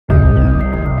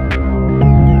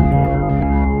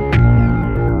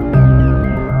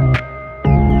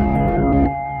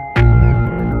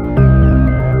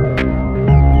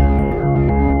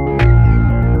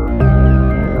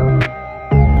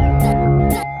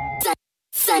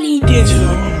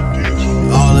digital.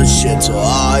 All this shit till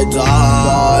I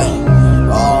die.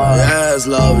 Oh, yes,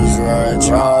 love is rich.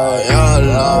 Oh, yeah,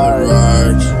 love is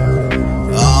rich.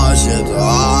 Oh, shit till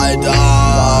I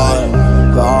die.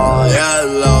 Oh, yeah,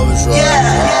 love is rich.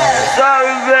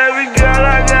 Sorry, baby girl, I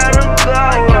gotta go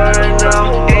right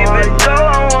now. Even though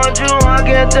I want you, I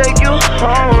can't take you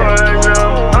home right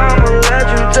now. I'ma let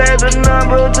you take the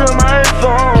number to my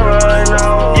phone right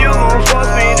now. You gon'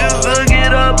 force me just to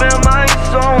get up in my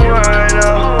zone right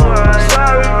now.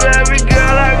 Sorry, baby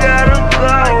girl, I gotta go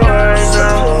right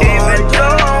now. Even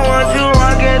though I want you,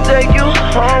 I can't take you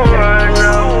home right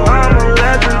now. I'ma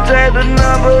let you take the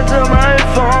number to my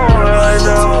phone right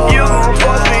now. You gon'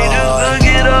 force me just to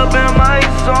get up in my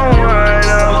zone right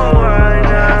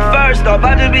now. First off,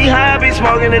 I just be high, I be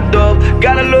smoking the dope.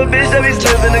 Got a little bitch that be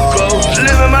slipping the coke.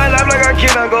 Living my life like I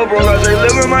cannot go broke. I say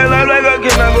living my life like I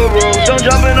cannot go broke. Don't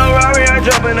jump in a Rari, I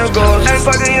jump in a Ghost. Ain't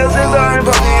fucking your sister, I ain't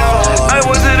fucking your hoe. I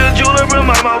went to the jeweler, but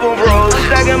my mouth on froze.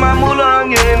 Stacking my moolah,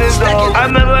 I'm getting this dough. I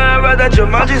remember I read that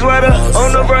Jumanji sweater on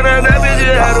the front of that bitch,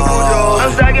 it had a Cujo.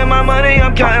 I'm stacking my money,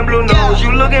 I'm counting blue notes.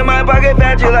 You look in my pocket,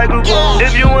 fat you like glucose.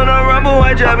 If you wanna rumble,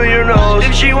 I jab in your nose.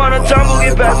 If she wanna tumble,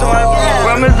 get past my phone.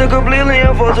 Promise to completely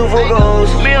enforce for goals.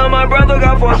 Me and my brother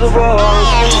got force for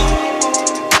hoes.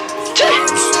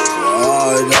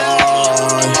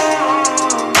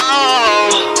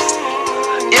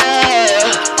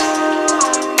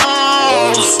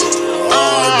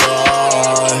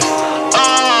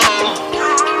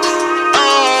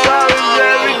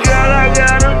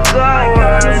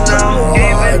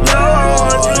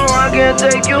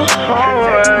 Take you home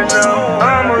right now.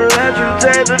 I'ma let you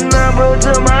take the number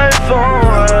to my phone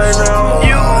right now.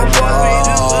 You gon' force me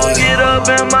just to get up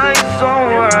in my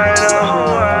zone right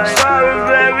now. Sorry,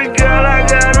 baby girl, I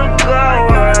gotta go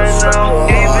right now.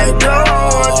 Even though I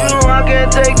want you, I can't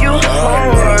take you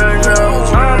home right now.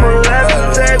 I'ma let you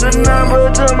take the number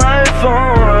to my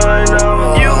phone right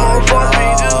now. You gon' force me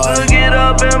just to get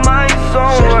up in my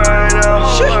zone right now.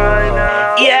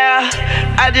 Yeah,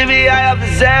 I just be high off the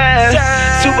zest.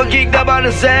 Super geeked up on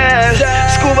the zest.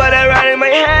 Scuba that right in my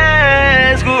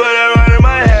hand. Scuba that right in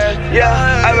my hand. Yeah,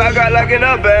 I got like in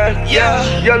a band.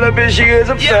 Yeah, your little bitch, she is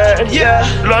a fan. Yeah,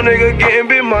 little nigga getting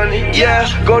big money. Yeah,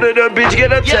 go to the beach,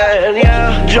 get a tan.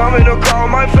 Yeah, jump in the car,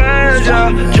 my fans.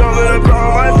 Yeah, jump in the car,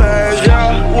 my fans.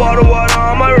 Yeah, water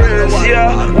on my wrist.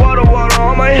 Yeah, water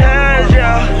on my hands.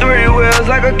 Yeah, 3 wheels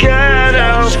like a can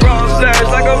now. Cross stairs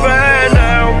like a van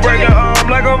now. Break your arm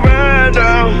like a van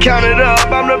now. Count it up,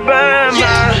 I'm the band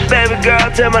man. Baby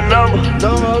girl, take my number.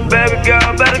 Baby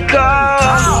girl, better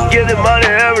call. Get the money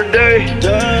every day.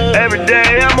 Every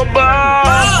day I'm a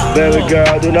boss. Baby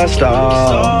girl, do not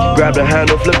stop. Grab the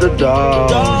handle, flip the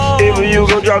dog. Even you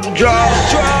gon' drop the draw.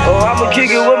 Oh, I'ma kick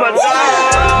it with my dog.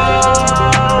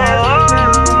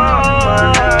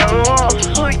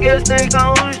 Yes, they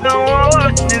gon' don't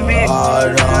want to be.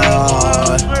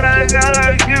 But I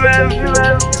gotta give it.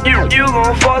 You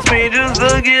gon' force me just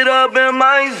to get up in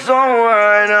my zone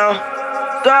right now.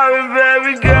 Sorry,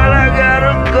 baby girl, I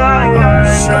gotta go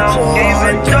right now.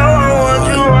 Even though I want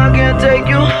you, I can't take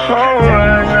you home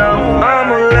right now.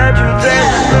 I'ma let you take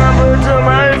the number to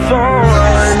my phone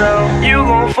right now. You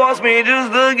gon' force me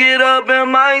just to get up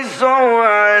in my zone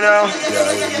right now.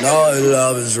 Yeah, you know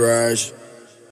love is rich.